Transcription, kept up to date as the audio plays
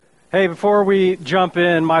Hey, before we jump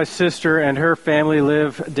in, my sister and her family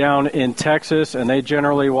live down in Texas, and they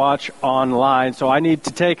generally watch online. So I need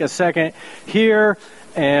to take a second here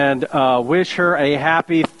and wish her a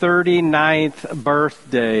happy 39th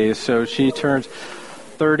birthday. So she turns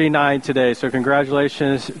 39 today. So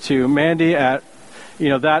congratulations to Mandy at,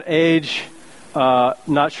 that age.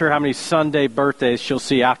 Not sure how many Sunday birthdays she'll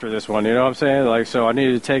see after this one. You know what I'm saying? So I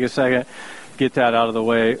needed to take a second, get that out of the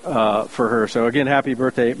way for her. So again, happy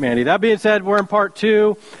birthday, Mandy. That being said, we're in part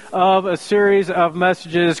 2 of a series of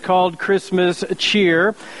messages called Christmas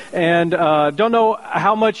Cheer. And don't know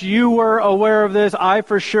how much you were aware of this. I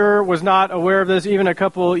for sure was not aware of this even a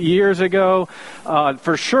couple years ago.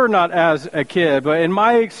 For sure not as a kid. But in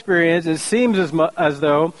my experience, it seems as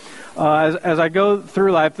though as I go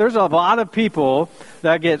through life, there's a lot of people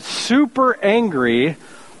that get super angry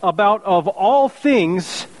about, of all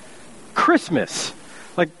things, Christmas.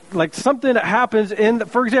 Like something that happens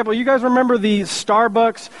for example, you guys remember the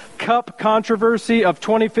Starbucks cup controversy of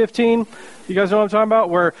 2015? You guys know what I'm talking about?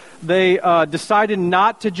 Where they decided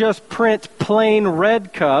not to just print plain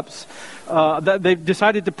red cups. That they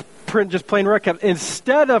decided to print just plain red cups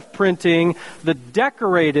instead of printing the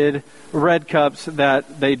decorated red cups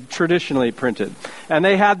that they traditionally printed. And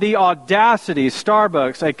they had the audacity,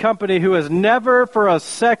 Starbucks, a company who has never for a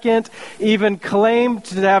second even claimed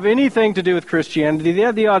to have anything to do with Christianity, they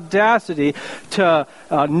had the audacity to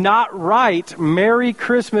not write Merry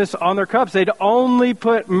Christmas on their cups. They'd only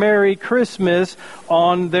put Merry Christmas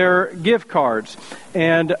on their gift cards.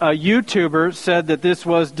 And a YouTuber said that this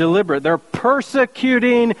was deliberate. They're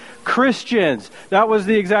persecuting Christians. That was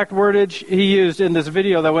the exact wordage he used in this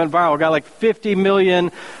video that went viral. Got like 50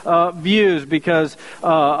 million views because,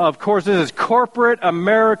 of course, this is corporate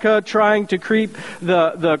America trying to keep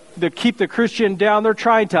the Christian down. They're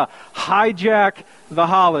trying to hijack the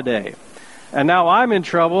holiday. And now I'm in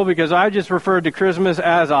trouble because I just referred to Christmas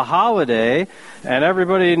as a holiday, and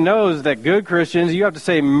everybody knows that good Christians, you have to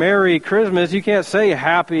say Merry Christmas. You can't say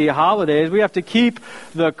Happy Holidays. We have to keep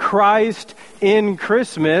the Christ in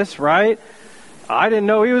Christmas, right? I didn't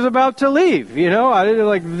know he was about to leave, I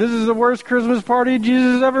didn't this is the worst Christmas party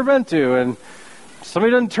Jesus has ever been to, and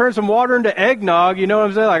somebody doesn't turn some water into eggnog, you know what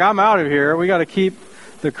I'm saying? I'm out of here. We got to keep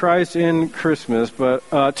the Christ in Christmas.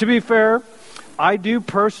 But to be fair, I do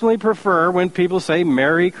personally prefer when people say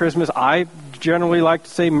Merry Christmas. I generally like to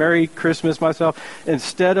say Merry Christmas myself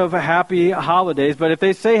instead of Happy Holidays. But if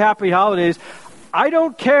they say Happy Holidays, I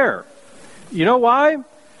don't care. You know why?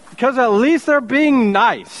 Because at least they're being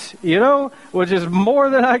nice, which is more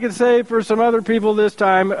than I can say for some other people this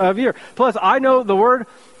time of year. Plus, I know the word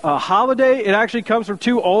holiday, it actually comes from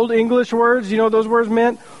 2 old English words. You know what those words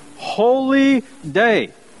meant? Holy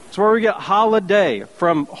day. That's where we get holiday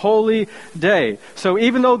from, holy day. So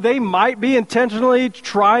even though they might be intentionally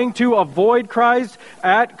trying to avoid Christ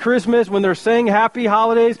at Christmas when they're saying happy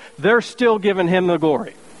holidays, they're still giving him the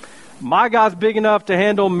glory. My God's big enough to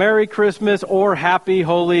handle Merry Christmas or Happy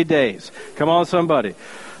Holy Days. Come on, somebody.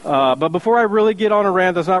 But before I really get on a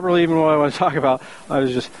rant, that's not really even what I want to talk about. I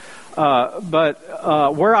was just...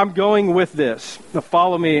 where I'm going with this,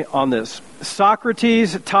 follow me on this.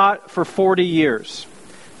 Socrates taught for 40 years.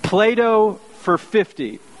 Plato for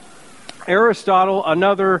 50. Aristotle,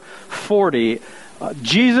 another 40.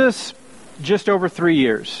 Jesus, just over 3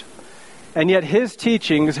 years. And yet his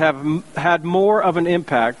teachings have had more of an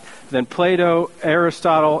impact than Plato,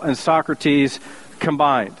 Aristotle, and Socrates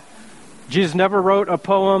combined. Jesus never wrote a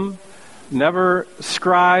poem, never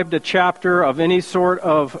scribed a chapter of any sort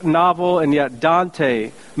of novel, and yet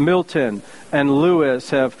Dante, Milton, and Lewis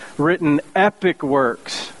have written epic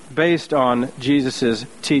works based on Jesus'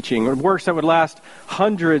 teaching, works that would last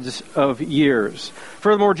hundreds of years.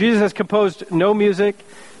 Furthermore, Jesus has composed no music.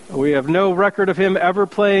 We have no record of him ever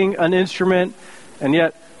playing an instrument, and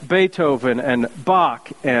yet Beethoven and Bach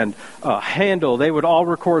and Handel, they would all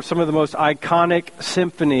record some of the most iconic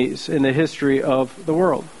symphonies in the history of the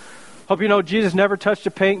world. Hope you know Jesus never touched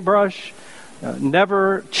a paintbrush,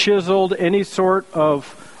 never chiseled any sort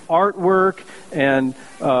of artwork, and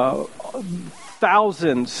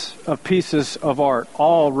thousands of pieces of art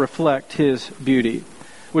all reflect his beauty.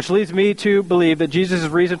 Which leads me to believe that Jesus'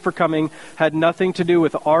 reason for coming had nothing to do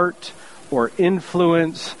with art or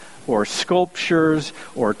influence or sculptures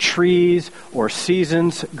or trees or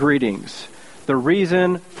seasons greetings. The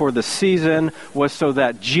reason for the season was so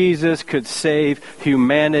that Jesus could save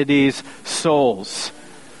humanity's souls.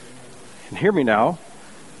 And hear me now,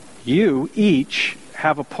 you each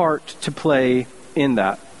have a part to play in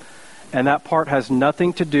that. And that part has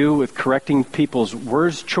nothing to do with correcting people's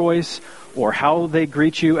words choice or how they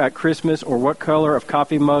greet you at Christmas or what color of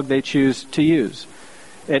coffee mug they choose to use.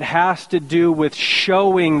 It has to do with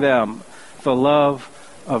showing them the love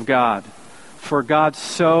of God. For God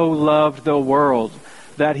so loved the world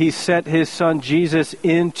that he sent his son Jesus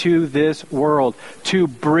into this world to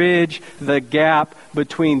bridge the gap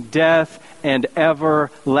between death and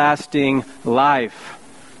everlasting life.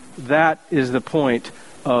 That is the point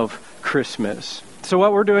of Christmas. So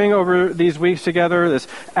what we're doing over these weeks together, this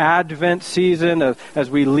Advent season,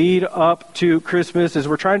 as we lead up to Christmas, is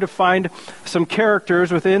we're trying to find some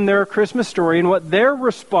characters within their Christmas story and what their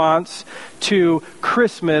response to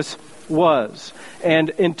Christmas was. And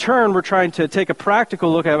in turn, we're trying to take a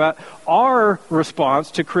practical look at what our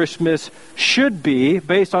response to Christmas should be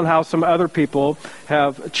based on how some other people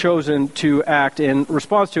have chosen to act in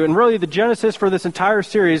response to it. And really, the genesis for this entire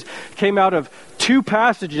series came out of two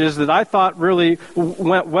passages that I thought really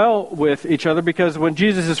went well with each other, because when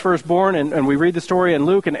Jesus is first born, and we read the story in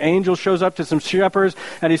Luke, an angel shows up to some shepherds,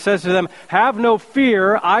 and he says to them, "Have no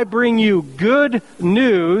fear, I bring you good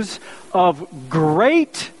news of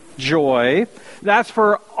great joy. That's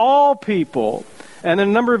for all people." And then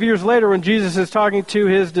a number of years later, when Jesus is talking to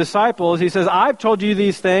his disciples, he says, "I've told you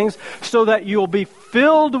these things so that you'll be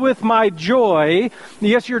filled with my joy."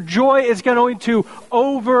 Yes, your joy is going to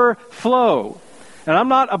overflow. And I'm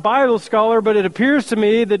not a Bible scholar, but it appears to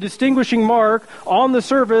me the distinguishing mark on the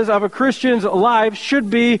surface of a Christian's life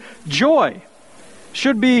should be joy,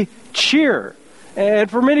 should be cheer.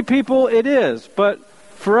 And for many people, it is. But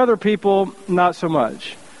for other people, not so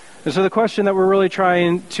much. And so the question that we're really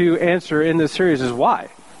trying to answer in this series is why?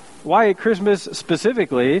 Why at Christmas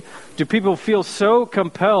specifically do people feel so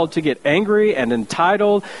compelled to get angry and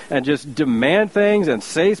entitled and just demand things and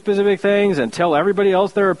say specific things and tell everybody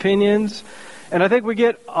else their opinions? And I think we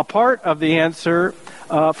get a part of the answer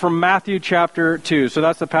from Matthew chapter 2. So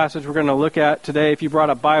that's the passage we're going to look at today. If you brought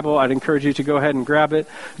a Bible, I'd encourage you to go ahead and grab it.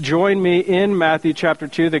 Join me in Matthew chapter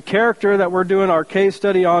 2. The character that we're doing our case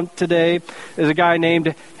study on today is a guy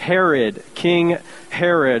named Herod, King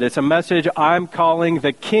Herod. It's a message I'm calling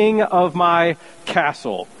the King of My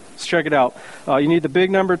Castle. Let's check it out. You need the big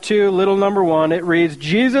number 2, little number 1. It reads,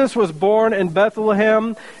 "Jesus was born in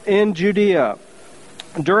Bethlehem in Judea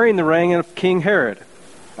during the reign of King Herod.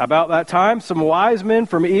 About that time, some wise men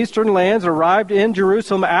from eastern lands arrived in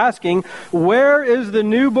Jerusalem asking, 'Where is the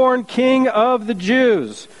newborn King of the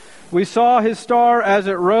Jews? We saw his star as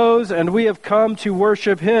it rose, and we have come to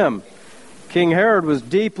worship him.' King Herod was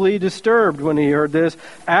deeply disturbed when he heard this,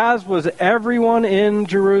 as was everyone in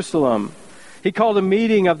Jerusalem. He called a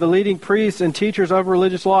meeting of the leading priests and teachers of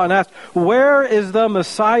religious law and asked, 'Where is the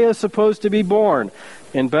Messiah supposed to be born?'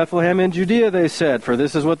 'In Bethlehem in Judea,' they said, 'for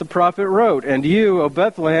this is what the prophet wrote. And you, O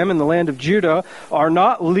Bethlehem, in the land of Judah, are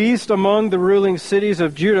not least among the ruling cities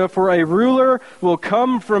of Judah, for a ruler will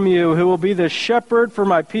come from you who will be the shepherd for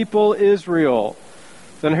my people Israel.'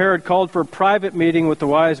 Then Herod called for a private meeting with the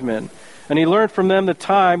wise men, and he learned from them the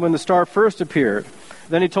time when the star first appeared.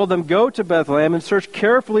 Then he told them, 'Go to Bethlehem and search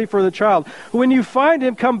carefully for the child. When you find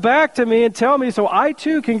him, come back to me and tell me so I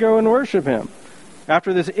too can go and worship him.'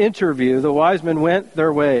 After this interview, the wise men went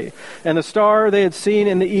their way, and the star they had seen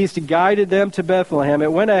in the east guided them to Bethlehem.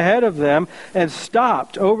 It went ahead of them and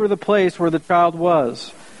stopped over the place where the child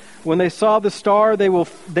was. When they saw the star, they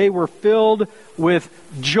were filled with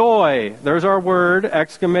joy." There's our word,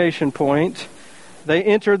 exclamation point. "They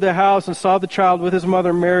entered the house and saw the child with his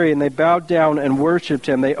mother Mary, and they bowed down and worshipped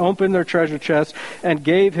him. They opened their treasure chests and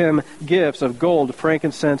gave him gifts of gold,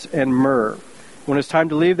 frankincense, and myrrh. When it was time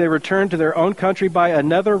to leave, they returned to their own country by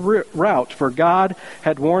another route, for God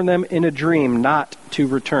had warned them in a dream not to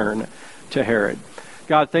return to Herod."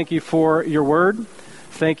 God, thank you for your word.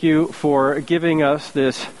 Thank you for giving us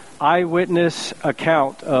this eyewitness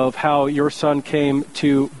account of how your son came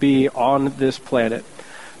to be on this planet.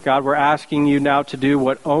 God, we're asking you now to do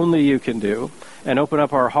what only you can do and open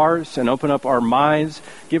up our hearts and open up our minds.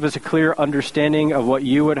 Give us a clear understanding of what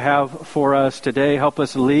you would have for us today. Help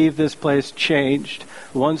us leave this place changed,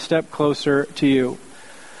 one step closer to you.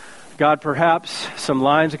 God, perhaps some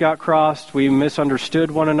lines got crossed. We misunderstood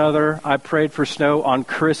one another. I prayed for snow on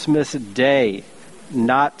Christmas Day,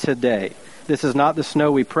 not today. This is not the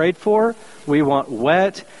snow we prayed for. We want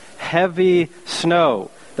wet, heavy snow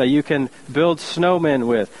that you can build snowmen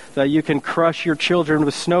with, that you can crush your children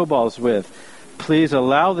with snowballs with. Please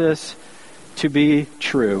allow this to be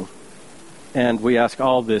true. And we ask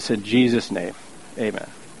all this in Jesus' name. Amen.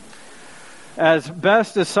 As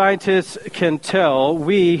best as scientists can tell,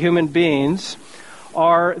 we human beings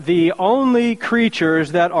are the only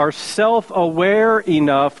creatures that are self-aware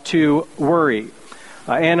enough to worry.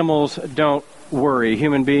 Animals don't worry.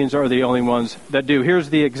 Human beings are the only ones that do. Here's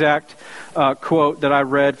the exact quote that I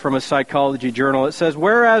read from a psychology journal. It says,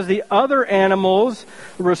 whereas the other animals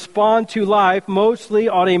respond to life mostly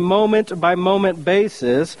on a moment-by-moment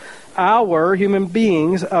basis, our, human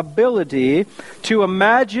beings, ability to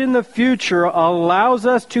imagine the future allows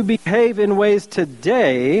us to behave in ways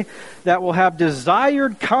today that will have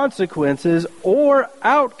desired consequences or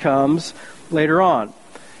outcomes later on.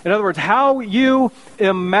 In other words, how you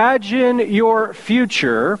imagine your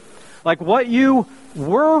future, like what you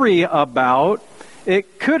worry about,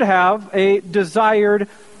 it could have a desired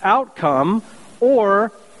outcome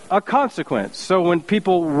or a consequence. So when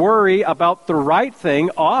people worry about the right thing,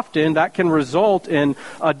 often that can result in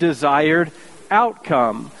a desired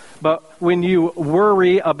outcome. But when you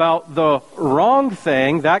worry about the wrong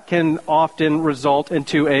thing, that can often result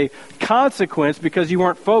into a consequence because you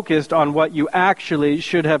weren't focused on what you actually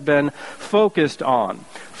should have been focused on.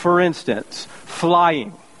 For instance,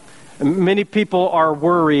 flying. Many people are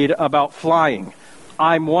worried about flying.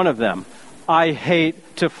 I'm one of them. I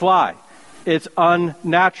hate to fly. It's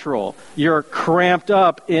unnatural. You're cramped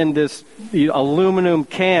up in this aluminum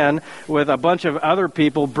can with a bunch of other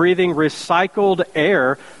people breathing recycled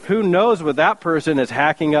air. Who knows what that person is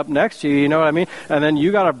hacking up next to you, you know what I mean? And then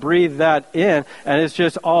you got to breathe that in, and it's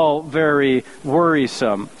just all very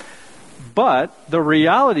worrisome. But the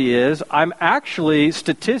reality is, I'm actually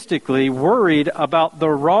statistically worried about the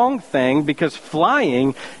wrong thing because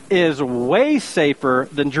flying is way safer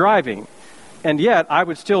than driving. And yet, I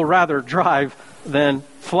would still rather drive than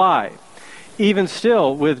fly. Even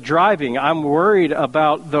still, with driving, I'm worried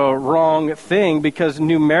about the wrong thing because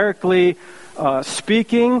numerically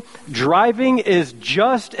speaking, driving is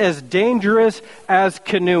just as dangerous as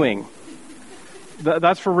canoeing.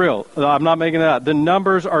 That's for real. I'm not making that up. The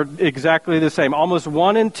numbers are exactly the same. Almost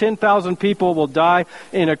 1 in 10,000 people will die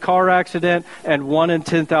in a car accident, and 1 in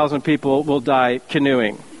 10,000 people will die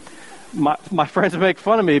canoeing. My friends make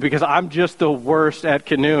fun of me because I'm just the worst at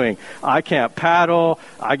canoeing. I can't paddle.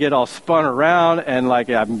 I get all spun around and like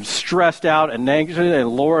I'm stressed out and anxious, and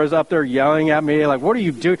Laura's up there yelling at me like, what are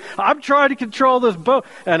you doing? I'm trying to control this boat.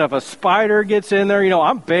 And if a spider gets in there,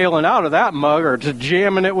 I'm bailing out of that mug or just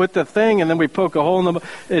jamming it with the thing, and then we poke a hole in the mug.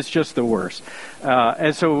 It's just the worst.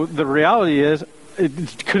 And so the reality is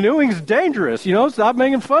canoeing's dangerous. Stop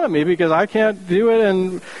making fun of me because I can't do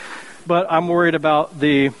it. But I'm worried about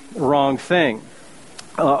the wrong thing.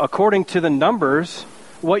 According to the numbers,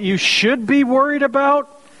 what you should be worried about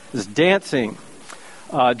is dancing.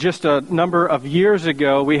 Just a number of years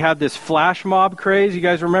ago, we had this flash mob craze. You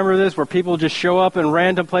guys remember this? Where people just show up in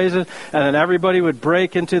random places, and then everybody would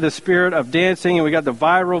break into the spirit of dancing. And we got the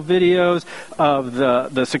viral videos of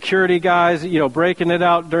the security guys, breaking it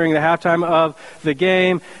out during the halftime of the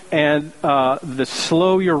game. And the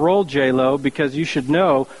slow your roll, J-Lo, because you should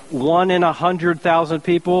know 1 in 100,000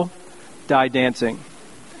 people die dancing.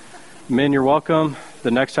 Men, you're welcome.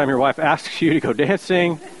 The next time your wife asks you to go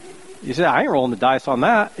dancing, you say, I ain't rolling the dice on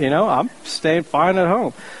that. I'm staying fine at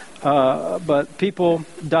home. But people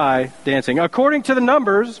die dancing. According to the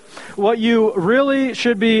numbers, what you really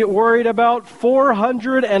should be worried about,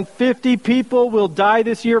 450 people will die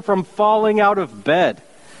this year from falling out of bed.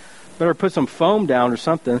 Better put some foam down or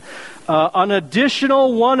something. An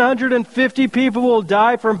additional 150 people will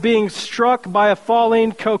die from being struck by a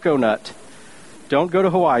falling coconut. Don't go to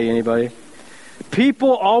Hawaii, anybody.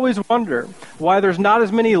 People always wonder why there's not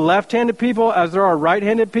as many left-handed people as there are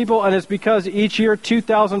right-handed people, and it's because each year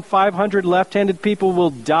 2,500 left-handed people will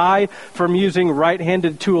die from using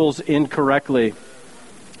right-handed tools incorrectly.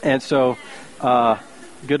 And so,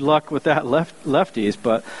 good luck with that, lefties.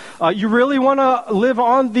 But you really want to live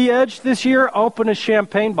on the edge this year? Open a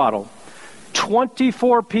champagne bottle.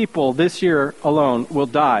 24 people this year alone will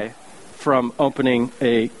die from opening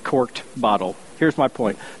a corked bottle. Here's my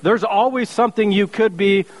point. There's always something you could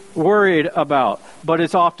be worried about, but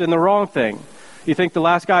it's often the wrong thing. You think the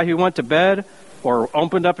last guy who went to bed or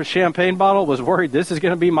opened up a champagne bottle was worried, this is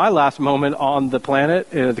going to be my last moment on the planet.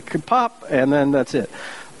 It could pop, and then that's it.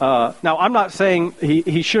 Now, I'm not saying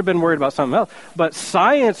he should have been worried about something else, but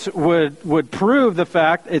science would prove the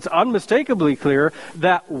fact, it's unmistakably clear,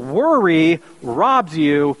 that worry robs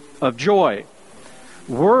you of joy.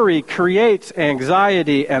 Worry creates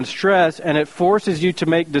anxiety and stress, and it forces you to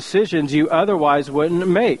make decisions you otherwise wouldn't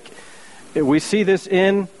make. We see this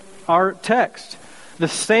in our text. The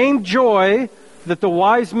same joy that the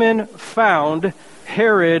wise men found,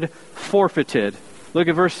 Herod forfeited. Look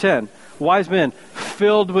at verse 10. Wise men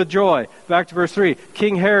filled with joy. Back to verse 3.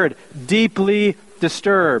 King Herod deeply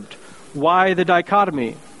disturbed. Why the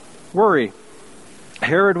dichotomy? Worry.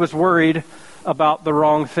 Herod was worried about the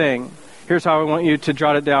wrong thing. Here's how I want you to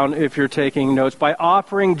jot it down if you're taking notes. By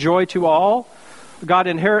offering joy to all, God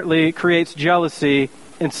inherently creates jealousy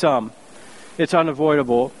in some. It's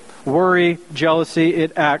unavoidable. Worry, jealousy,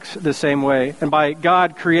 it acts the same way. And by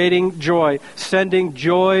God creating joy, sending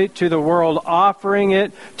joy to the world, offering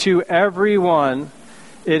it to everyone,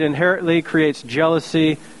 it inherently creates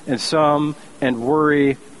jealousy in some and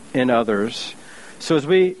worry in others. So as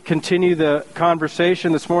we continue the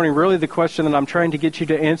conversation this morning, really the question that I'm trying to get you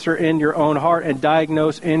to answer in your own heart and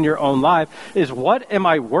diagnose in your own life is, what am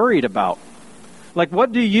I worried about? Like,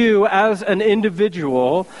 what do you as an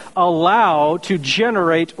individual allow to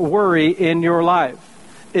generate worry in your life?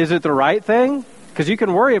 Is it the right thing? Because you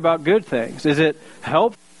can worry about good things. Is it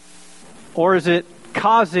help? Or is it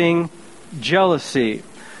causing jealousy?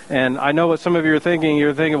 And I know what some of you are thinking.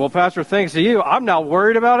 You're thinking, well, Pastor, thanks to you, I'm now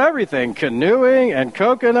worried about everything. Canoeing and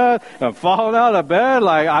coconut and falling out of bed.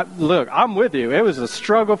 Look, I'm with you. It was a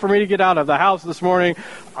struggle for me to get out of the house this morning.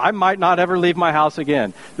 I might not ever leave my house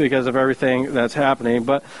again because of everything that's happening.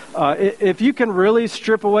 But if you can really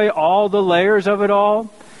strip away all the layers of it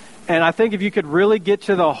all, and I think if you could really get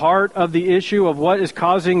to the heart of the issue of what is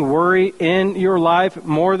causing worry in your life,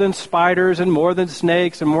 more than spiders and more than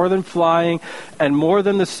snakes and more than flying and more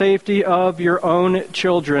than the safety of your own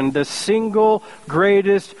children, the single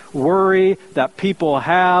greatest worry that people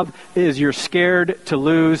have is you're scared to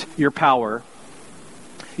lose your power.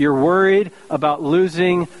 You're worried about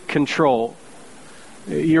losing control.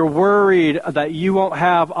 You're worried that you won't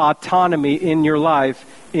have autonomy in your life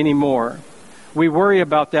anymore. We worry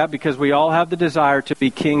about that because we all have the desire to be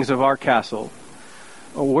kings of our castle.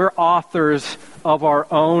 We're authors of our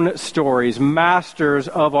own stories, masters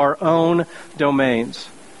of our own domains.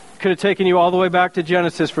 Could have taken you all the way back to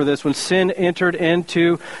Genesis for this, when sin entered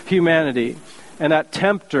into humanity. And that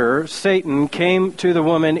tempter, Satan, came to the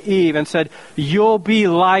woman Eve and said, "You'll be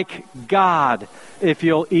like God if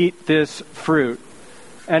you'll eat this fruit."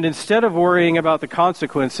 And instead of worrying about the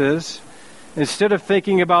consequences, instead of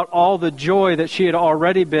thinking about all the joy that she had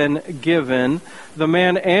already been given, the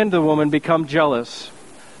man and the woman become jealous.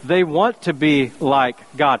 They want to be like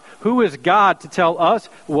God. Who is God to tell us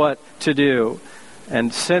what to do?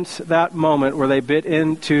 And since that moment where they bit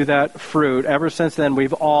into that fruit, ever since then,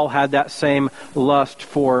 we've all had that same lust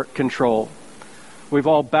for control. We've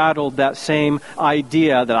all battled that same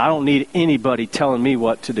idea that I don't need anybody telling me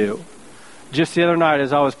what to do. Just the other night,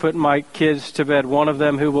 as I was putting my kids to bed, one of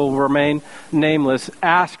them, who will remain nameless,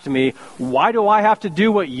 asked me, "Why do I have to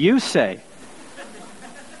do what you say?"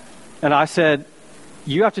 And I said,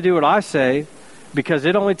 "You have to do what I say because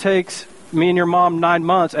it only takes me and your mom 9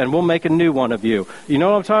 months and we'll make a new one of you." You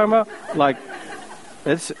know what I'm talking about?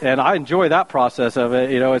 And I enjoy that process of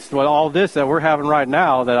it. It's all this that we're having right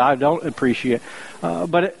now that I don't appreciate.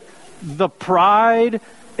 The pride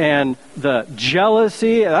and the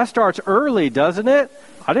jealousy, that starts early, doesn't it?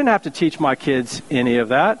 I didn't have to teach my kids any of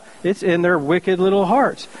that. It's in their wicked little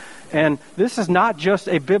hearts. And this is not just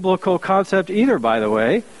a biblical concept either, by the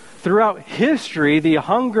way. Throughout history, the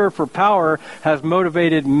hunger for power has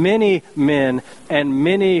motivated many men and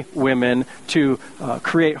many women to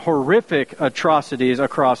create horrific atrocities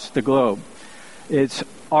across the globe. It's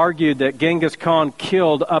argued that Genghis Khan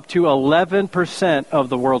killed up to 11% of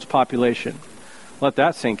the world's population. Let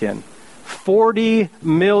that sink in. 40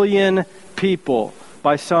 million people,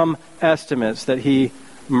 by some estimates, that he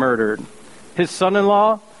murdered. His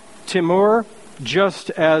son-in-law, Timur,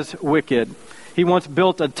 just as wicked. He once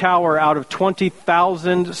built a tower out of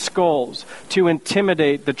 20,000 skulls to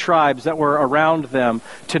intimidate the tribes that were around them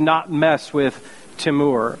to not mess with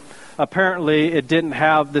Timur. Apparently, it didn't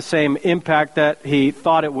have the same impact that he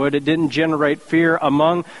thought it would. It didn't generate fear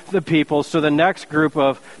among the people. So the next group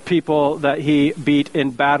of people that he beat in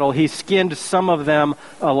battle, he skinned some of them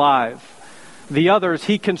alive. The others,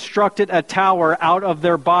 he constructed a tower out of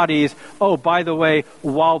their bodies, oh, by the way,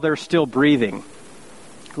 while they're still breathing.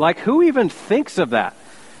 Who even thinks of that?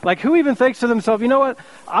 Who even thinks to themselves, you know what,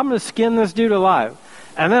 I'm going to skin this dude alive.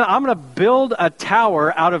 And then I'm going to build a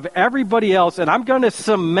tower out of everybody else, and I'm going to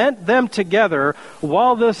cement them together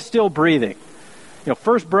while they're still breathing.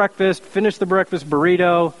 First breakfast, finish the breakfast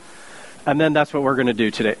burrito, and then that's what we're going to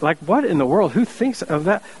do today. What in the world? Who thinks of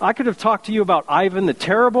that? I could have talked to you about Ivan the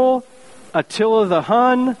Terrible, Attila the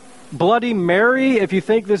Hun, Bloody Mary, if you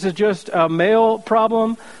think this is just a male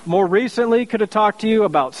problem. More recently, could have talked to you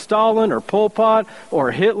about Stalin or Pol Pot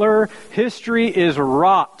or Hitler. History is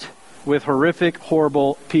wrought with horrific,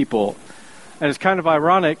 horrible people. And it's kind of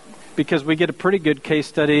ironic because we get a pretty good case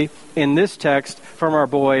study in this text from our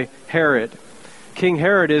boy Herod. King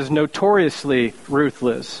Herod is notoriously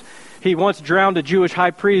ruthless. He once drowned a Jewish high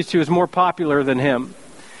priest who was more popular than him.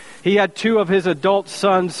 He had 2 of his adult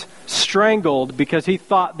sons strangled because he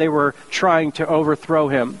thought they were trying to overthrow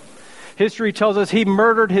him. History tells us he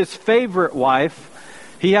murdered his favorite wife.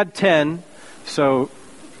 He had 10, so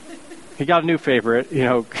he got a new favorite,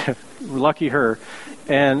 lucky her.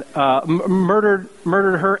 And murdered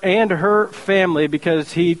her and her family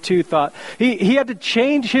because he too thought he had to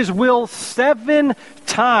change his will 7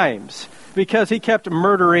 times because he kept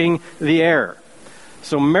murdering the heir.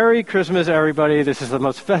 So Merry Christmas, everybody. This is the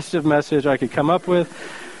most festive message I could come up with.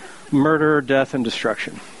 Murder, death, and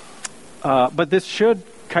destruction. But this should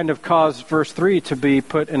kind of cause verse 3 to be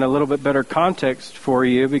put in a little bit better context for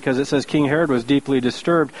you, because it says King Herod was deeply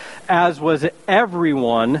disturbed, as was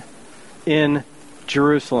everyone in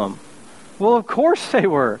Jerusalem. Well, of course they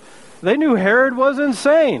were. They knew Herod was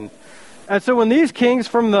insane. And so when these kings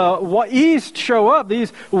from the east show up,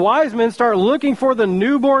 these wise men start looking for the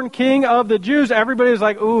newborn king of the Jews, everybody's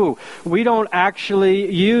like, ooh, we don't actually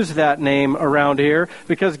use that name around here,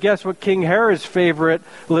 because guess what King Herod's favorite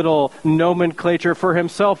little nomenclature for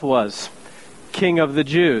himself was? King of the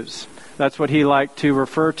Jews. That's what he liked to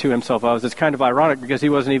refer to himself as. It's kind of ironic because he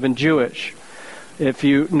wasn't even Jewish. If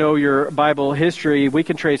you know your Bible history, we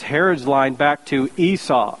can trace Herod's line back to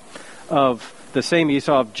Esau, of the same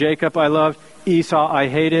Esau of Jacob I loved, Esau I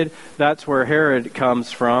hated. That's where Herod comes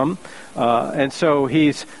from. And so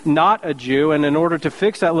he's not a Jew, and in order to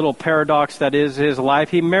fix that little paradox that is his life,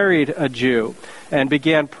 he married a Jew and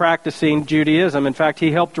began practicing Judaism. In fact,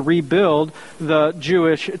 he helped rebuild the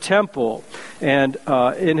Jewish temple. And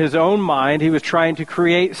in his own mind, he was trying to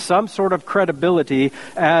create some sort of credibility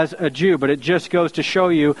as a Jew. But it just goes to show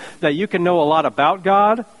you that you can know a lot about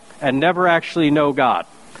God and never actually know God.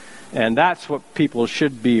 And that's what people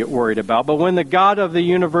should be worried about. But when the God of the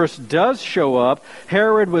universe does show up,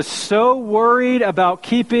 Herod was so worried about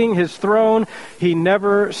keeping his throne, he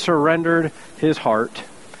never surrendered his heart.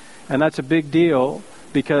 And that's a big deal,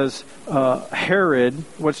 because Herod,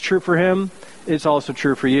 what's true for him, is also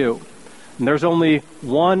true for you. And there's only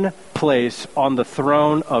one place on the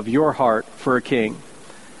throne of your heart for a king.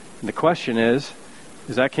 And the question is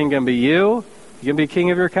that king going to be you? You going to be king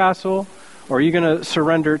of your castle? Or are you going to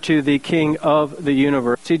surrender to the King of the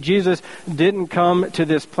universe? See, Jesus didn't come to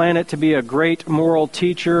this planet to be a great moral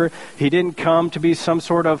teacher. He didn't come to be some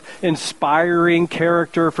sort of inspiring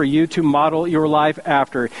character for you to model your life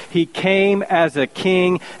after. He came as a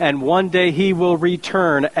king, and one day he will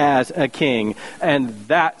return as a king. And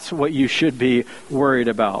that's what you should be worried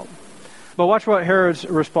about. But watch what Herod's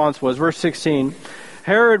response was. Verse 16.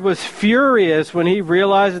 Herod was furious when he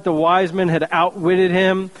realized that the wise men had outwitted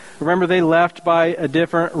him. Remember, they left by a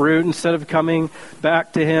different route instead of coming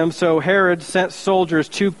back to him. So Herod sent soldiers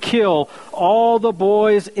to kill all the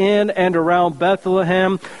boys in and around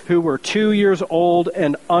Bethlehem who were 2 years old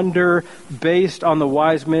and under, based on the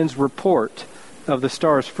wise men's report of the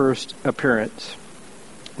star's first appearance.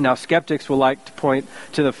 Now, skeptics will like to point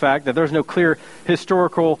to the fact that there's no clear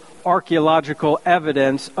historical archaeological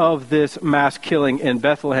evidence of this mass killing in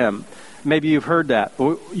Bethlehem. Maybe you've heard that.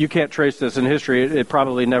 You can't trace this in history. It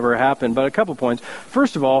probably never happened. But a couple points.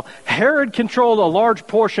 First of all, Herod controlled a large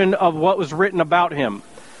portion of what was written about him.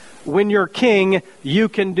 When you're king, you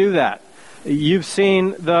can do that. You've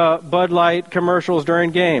seen the Bud Light commercials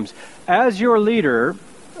during games. As your leader,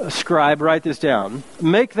 scribe, write this down.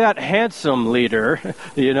 Make that handsome leader,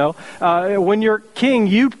 when you're king,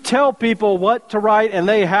 you tell people what to write, and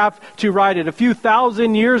they have to write it. A few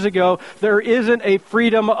thousand years ago, there isn't a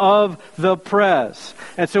freedom of the press.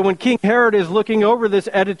 And so when King Herod is looking over this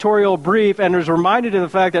editorial brief and is reminded of the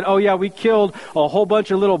fact that, we killed a whole bunch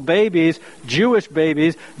of little babies, Jewish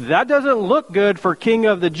babies, that doesn't look good for King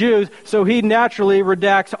of the Jews, so he naturally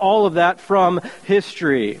redacts all of that from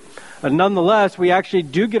history. Nonetheless, we actually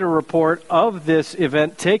do get a report of this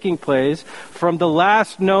event taking place from the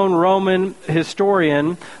last known Roman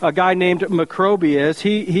historian, a guy named Macrobius.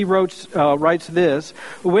 He writes this: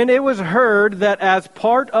 when it was heard that as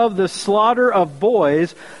part of the slaughter of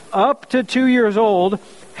boys up to 2 years old,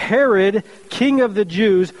 Herod, king of the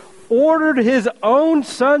Jews, ordered his own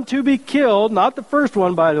son to be killed, not the first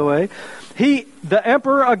one, by the way, the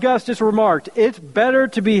Emperor Augustus remarked, "It's better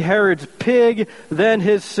to be Herod's pig than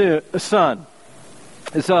his son."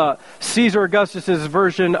 It's Caesar Augustus's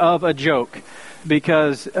version of a joke,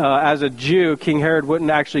 because as a Jew, King Herod wouldn't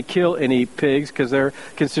actually kill any pigs because they're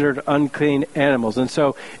considered unclean animals. And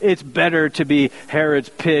so it's better to be Herod's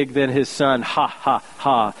pig than his son. Ha, ha,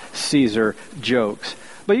 ha, Caesar jokes.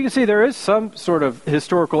 But you can see there is some sort of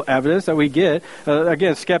historical evidence that we get.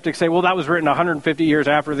 Again, skeptics say, well, that was written 150 years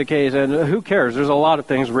after the case, and who cares? There's a lot of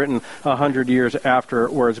things written 100 years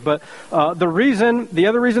afterwards. But the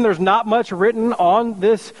other reason there's not much written on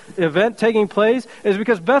this event taking place is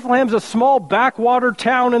because Bethlehem's a small backwater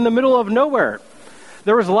town in the middle of nowhere.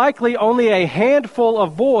 There was likely only a handful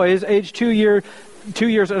of boys aged 2 years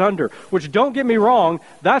and under, which, don't get me wrong,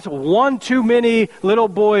 that's one too many little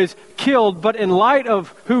boys killed. But in light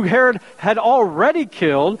of who Herod had already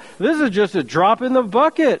killed, this is just a drop in the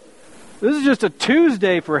bucket. This is just a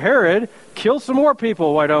Tuesday for Herod. Kill some more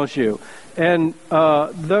people, why don't you? And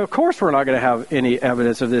of course we're not going to have any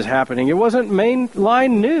evidence of this happening. It wasn't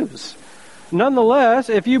mainline news. Nonetheless,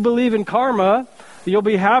 if you believe in karma, you'll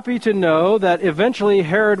be happy to know that eventually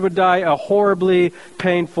Herod would die a horribly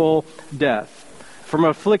painful death. From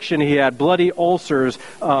affliction he had, bloody ulcers,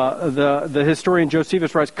 the historian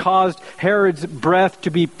Josephus writes, caused Herod's breath to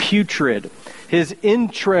be putrid. His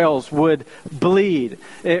entrails would bleed.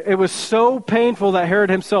 It was so painful that Herod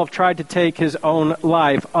himself tried to take his own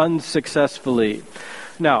life unsuccessfully.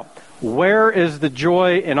 Now, where is the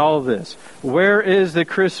joy in all of this? Where is the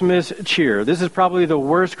Christmas cheer? This is probably the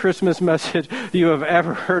worst Christmas message you have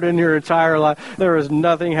ever heard in your entire life. There is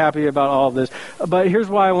nothing happy about all of this. But here's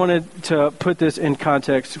why I wanted to put this in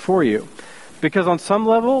context for you. Because on some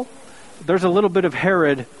level, there's a little bit of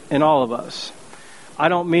Herod in all of us. I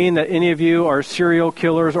don't mean that any of you are serial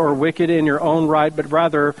killers or wicked in your own right, but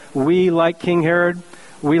rather we, like King Herod,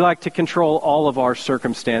 we like to control all of our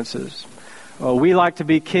circumstances. We like to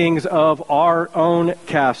be kings of our own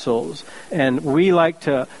castles, and we like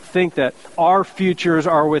to think that our futures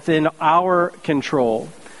are within our control.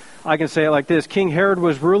 I can say it like this: King Herod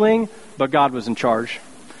was ruling, but God was in charge.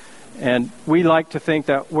 And we like to think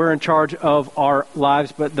that we're in charge of our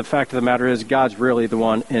lives, but the fact of the matter is God's really the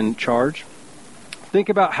one in charge. Think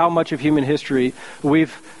about how much of human history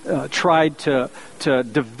we've tried to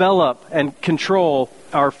develop and control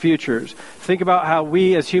our futures. Think about how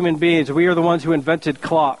we as human beings, we are the ones who invented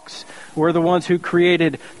clocks. We're the ones who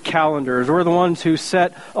created calendars. We're the ones who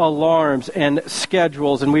set alarms and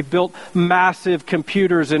schedules. And we've built massive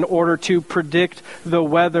computers in order to predict the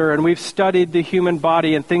weather. And we've studied the human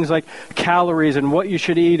body and things like calories and what you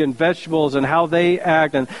should eat and vegetables and how they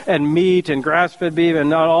act and meat and grass-fed beef and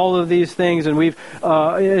not all of these things. And we've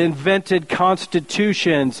invented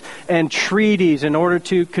constitutions and treaties in order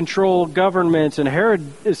to control governments. And Herod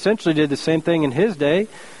essentially did the same thing in his day.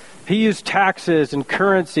 He used taxes and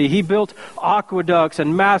currency. He built aqueducts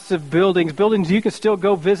and massive buildings you can still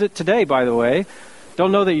go visit today, by the way.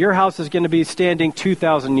 Don't know that your house is going to be standing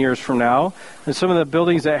 2,000 years from now. And some of the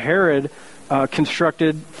buildings that Herod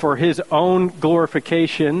constructed for his own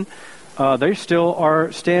glorification, they still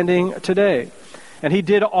are standing today. And he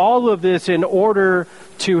did all of this in order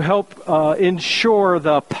to help ensure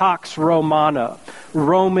the Pax Romana,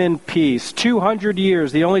 Roman peace. 200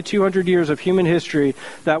 years, the only 200 years of human history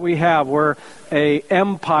that we have where an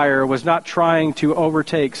empire was not trying to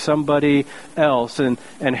overtake somebody else. And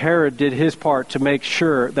Herod did his part to make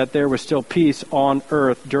sure that there was still peace on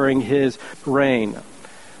earth during his reign.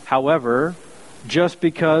 However, just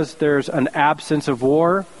because there's an absence of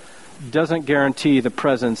war doesn't guarantee the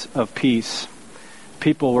presence of peace.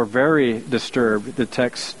 People were very disturbed, the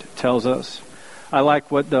text tells us. I like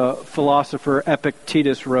what the philosopher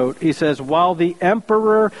Epictetus wrote. He says, while the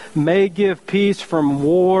emperor may give peace from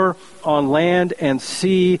war on land and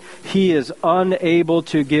sea, he is unable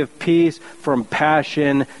to give peace from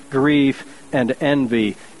passion, grief, and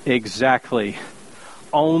envy. Exactly.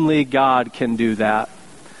 Only God can do that.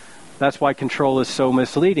 That's why control is so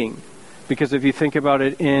misleading. Because if you think about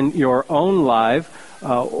it in your own life,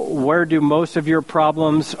 where do most of your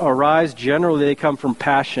problems arise? Generally, they come from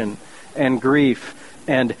passion and grief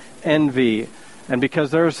and envy. And because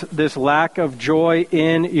there's this lack of joy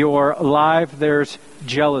in your life, there's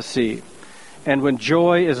jealousy. And when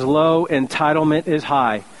joy is low, entitlement is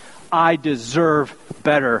high. I deserve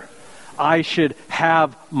better. I should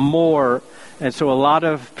have more. And so a lot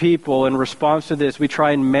of people, in response to this, we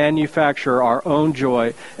try and manufacture our own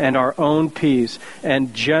joy and our own peace.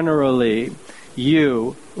 And generally,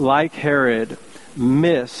 you, like Herod,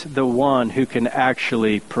 miss the one who can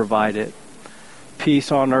actually provide it.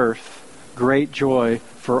 Peace on earth, great joy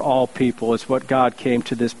for all people is what God came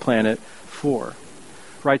to this planet for.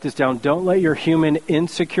 Write this down. Don't let your human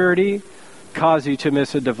insecurity cause you to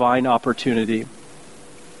miss a divine opportunity.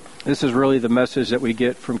 This is really the message that we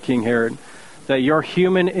get from King Herod, that your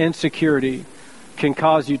human insecurity can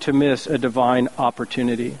cause you to miss a divine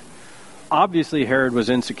opportunity. Obviously, Herod was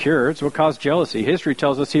insecure. It's what caused jealousy. History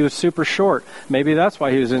tells us he was super short. Maybe that's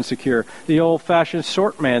why he was insecure. The old-fashioned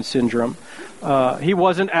short man syndrome. He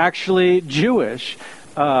wasn't actually Jewish.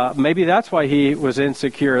 Maybe that's why he was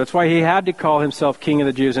insecure. That's why he had to call himself King of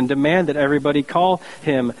the Jews and demand that everybody call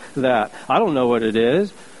him that. I don't know what it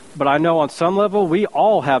is, but I know on some level we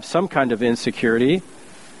all have some kind of insecurity.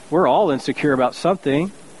 We're all insecure about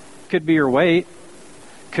something. Could be your weight.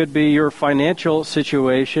 Could be your financial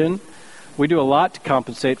situation. We do a lot to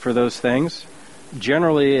compensate for those things.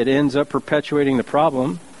 Generally, it ends up perpetuating the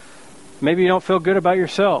problem. Maybe you don't feel good about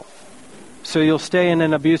yourself, so you'll stay in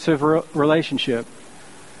an abusive relationship.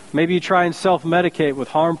 Maybe you try and self-medicate with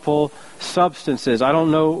harmful substances. I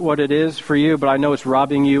don't know what it is for you, but I know it's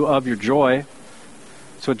robbing you of your joy.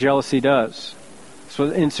 That's what jealousy does. That's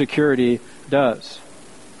what insecurity does.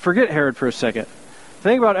 Forget Herod for a second.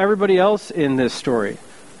 Think about everybody else in this story.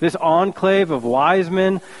 This enclave of wise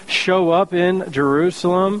men show up in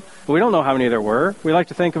Jerusalem. We don't know how many there were. We like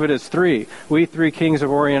to think of it as 3. We 3 kings of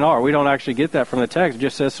Orient are. We don't actually get that from the text. It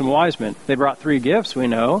just says some wise men. They brought 3 gifts, we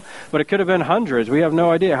know. But it could have been hundreds. We have no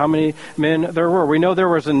idea how many men there were. We know there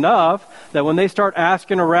was enough that when they start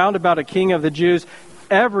asking around about a king of the Jews,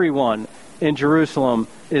 everyone in Jerusalem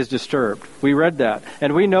is disturbed. We read that.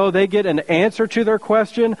 And we know they get an answer to their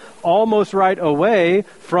question almost right away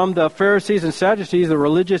from the Pharisees and Sadducees, the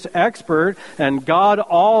religious expert. And God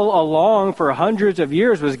all along for hundreds of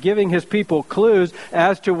years was giving his people clues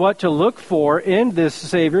as to what to look for in this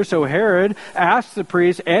Savior. So Herod asked the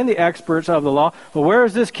priests and the experts of the law, well, where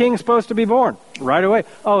is this king supposed to be born? Right away.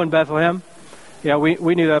 Oh, in Bethlehem. Yeah,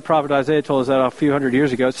 we knew that. Prophet Isaiah told us that a few hundred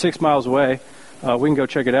years ago. It's 6 miles away. We can go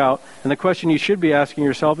check it out. And the question you should be asking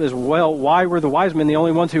yourself is, well, why were the wise men the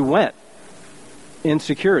only ones who went?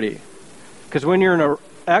 Insecurity. Because when you're an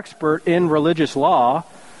expert in religious law,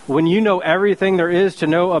 when you know everything there is to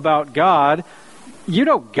know about God, you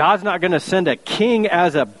know God's not going to send a king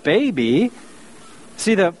as a baby.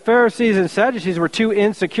 See, the Pharisees and Sadducees were too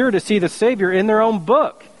insecure to see the Savior in their own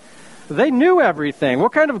book. They knew everything.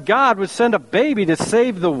 What kind of God would send a baby to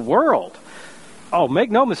save the world? Oh, make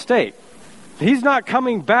no mistake. He's not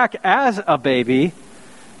coming back as a baby.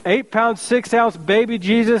 8-pound, 6-ounce baby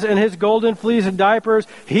Jesus in his golden fleece and diapers.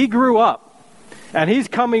 He grew up. And he's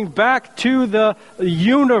coming back to the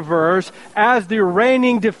universe as the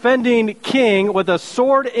reigning, defending king with a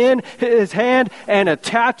sword in his hand and a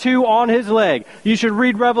tattoo on his leg. You should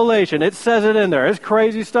read Revelation. It says it in there. It's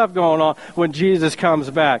crazy stuff going on when Jesus comes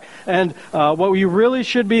back. And what you really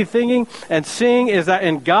should be thinking and seeing is that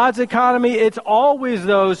in God's economy, it's always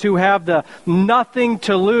those who have the nothing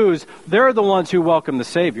to lose. They're the ones who welcome the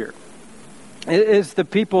Savior. It's the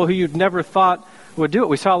people who you'd never thought would do it.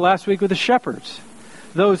 We saw it last week with the shepherds,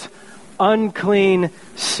 those unclean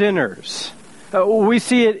sinners. We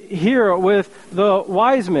see it here with the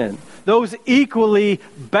wise men, those equally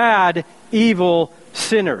bad, evil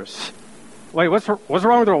sinners. Wait, what's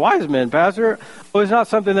wrong with the wise men, Pastor? Well, it's not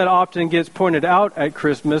something that often gets pointed out at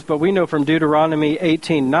Christmas, but we know from Deuteronomy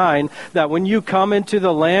 18:9 that when you come into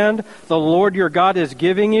the land the Lord your God is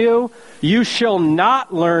giving you, you shall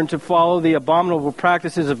not learn to follow the abominable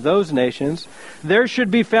practices of those nations. There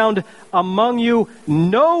should be found among you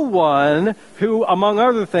no one who, among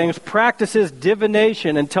other things, practices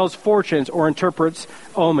divination and tells fortunes or interprets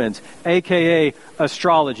omens, a.k.a.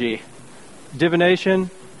 astrology. Divination,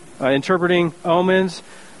 interpreting omens,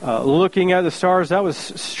 looking at the stars, that was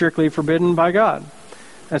strictly forbidden by God.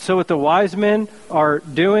 And so what the wise men are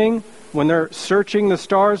doing when they're searching the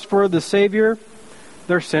stars for the Savior,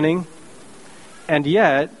 they're sinning. And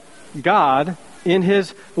yet, God, in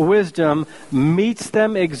his wisdom, meets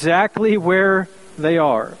them exactly where they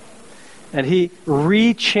are. And he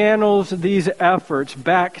rechannels these efforts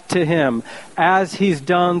back to him as he's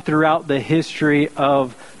done throughout the history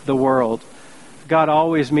of the world. God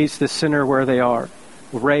always meets the sinner where they are.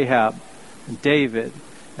 Rahab, and David,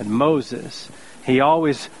 and Moses. He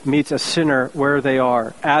always meets a sinner where they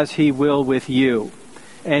are, as he will with you.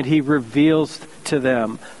 And he reveals to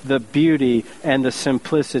them the beauty and the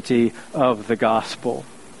simplicity of the gospel.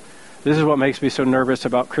 This is what makes me so nervous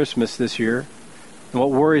about Christmas this year. And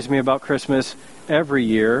what worries me about Christmas every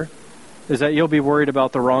year is that you'll be worried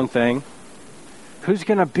about the wrong thing. Who's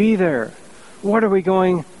going to be there? What are we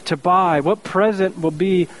going to buy? What present will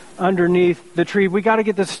be underneath the tree? We got to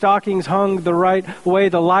get the stockings hung the right way.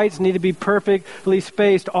 The lights need to be perfectly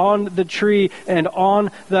spaced on the tree and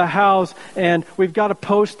on the house. And we've got to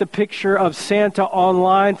post the picture of Santa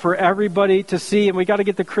online for everybody to see. And we got to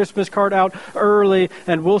get the Christmas card out early.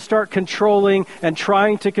 And we'll start controlling and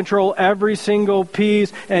trying to control every single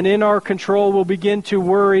piece. And in our control, we'll begin to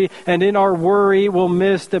worry. And in our worry, we'll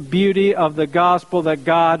miss the beauty of the gospel that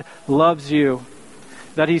God loves you,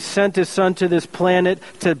 that he sent his son to this planet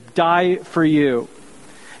to die for you.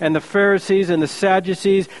 And the Pharisees and the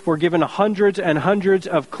Sadducees were given hundreds and hundreds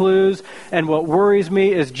of clues. And what worries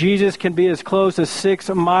me is Jesus can be as close as 6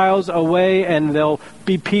 miles away, and there'll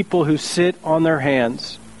be people who sit on their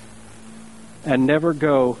hands and never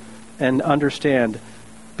go and understand,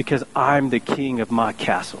 because I'm the king of my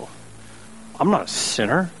castle. I'm not a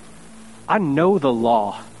sinner. I know the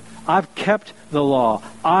law. I've kept the law.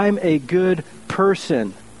 I'm a good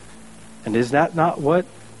person. And is that not what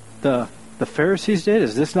the Pharisees did?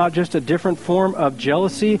 Is this not just a different form of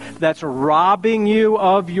jealousy that's robbing you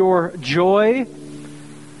of your joy?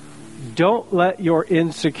 Don't let your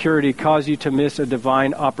insecurity cause you to miss a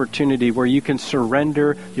divine opportunity where you can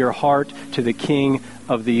surrender your heart to the King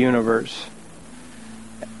of the universe.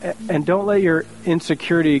 And don't let your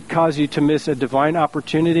insecurity cause you to miss a divine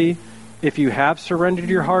opportunity if you have surrendered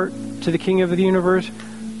your heart to the King of the universe.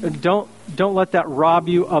 Don't let that rob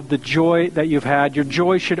you of the joy that you've had. Your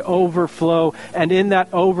joy should overflow, and in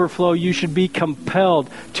that overflow, you should be compelled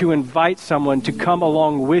to invite someone to come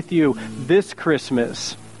along with you this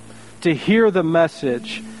Christmas to hear the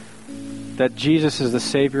message that Jesus is the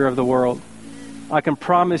Savior of the world. I can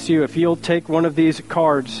promise you, if you'll take one of these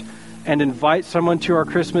cards and invite someone to our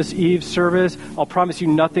Christmas Eve service, I'll promise you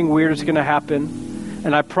nothing weird is going to happen.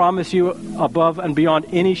 And I promise you, above and beyond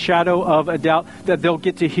any shadow of a doubt, that they'll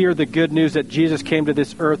get to hear the good news that Jesus came to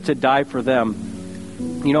this earth to die for them.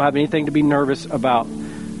 You don't have anything to be nervous about.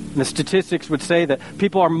 And the statistics would say that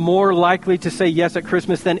people are more likely to say yes at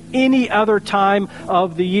Christmas than any other time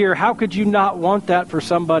of the year. How could you not want that for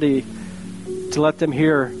somebody, to let them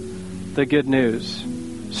hear the good news?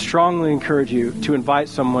 Strongly encourage you to invite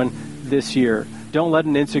someone this year. Don't let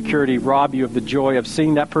an insecurity rob you of the joy of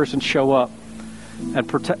seeing that person show up and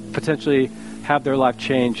potentially have their life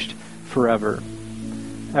changed forever.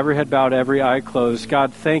 Every head bowed, every eye closed.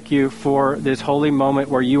 God, thank you for this holy moment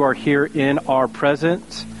where you are here in our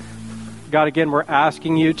presence. God, again, we're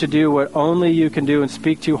asking you to do what only you can do and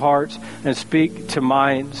speak to hearts and speak to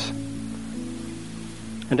minds.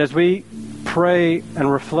 And as we pray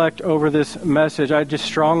and reflect over this message, I just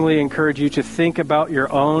strongly encourage you to think about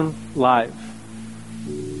your own life.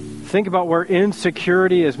 Think about where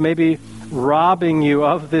insecurity is maybe robbing you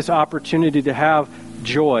of this opportunity to have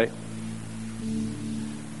joy.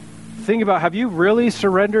 Think about, have you really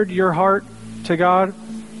surrendered your heart to God,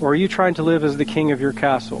 or are you trying to live as the king of your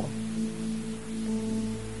castle?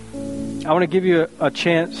 I want to give you a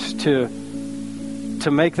chance to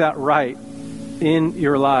make that right in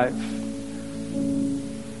your life.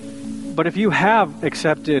 But if you have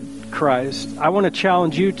accepted Christ, I want to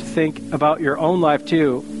challenge you to think about your own life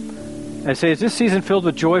too, and say, is this season filled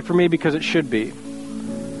with joy for me? Because it should be.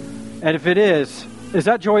 And if it is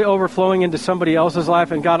that joy overflowing into somebody else's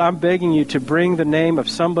life? And God, I'm begging you to bring the name of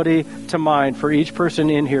somebody to mind for each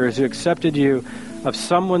person in here who accepted you, of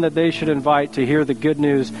someone that they should invite to hear the good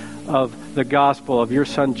news of the gospel of your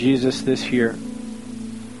son Jesus this year.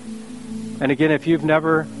 And again, if you've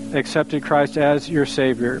never accepted Christ as your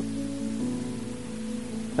Savior,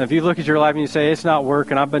 and if you look at your life and you say, it's not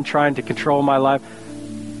working, I've been trying to control my life,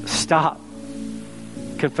 stop.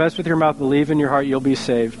 Confess with your mouth, believe in your heart, you'll be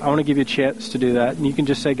saved. I want to give you a chance to do that. And you can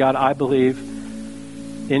just say, God, I believe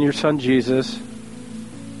in your son Jesus,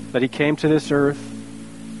 that he came to this earth,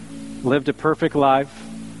 lived a perfect life,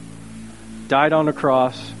 died on the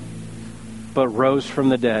cross, but rose from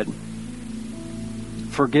the dead.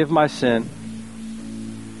 Forgive my sin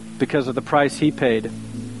because of the price he paid,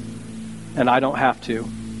 and I don't have to.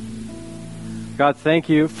 God, thank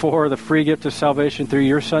you for the free gift of salvation through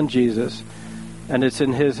your son Jesus, and it's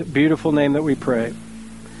in his beautiful name that we pray.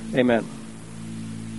 Amen.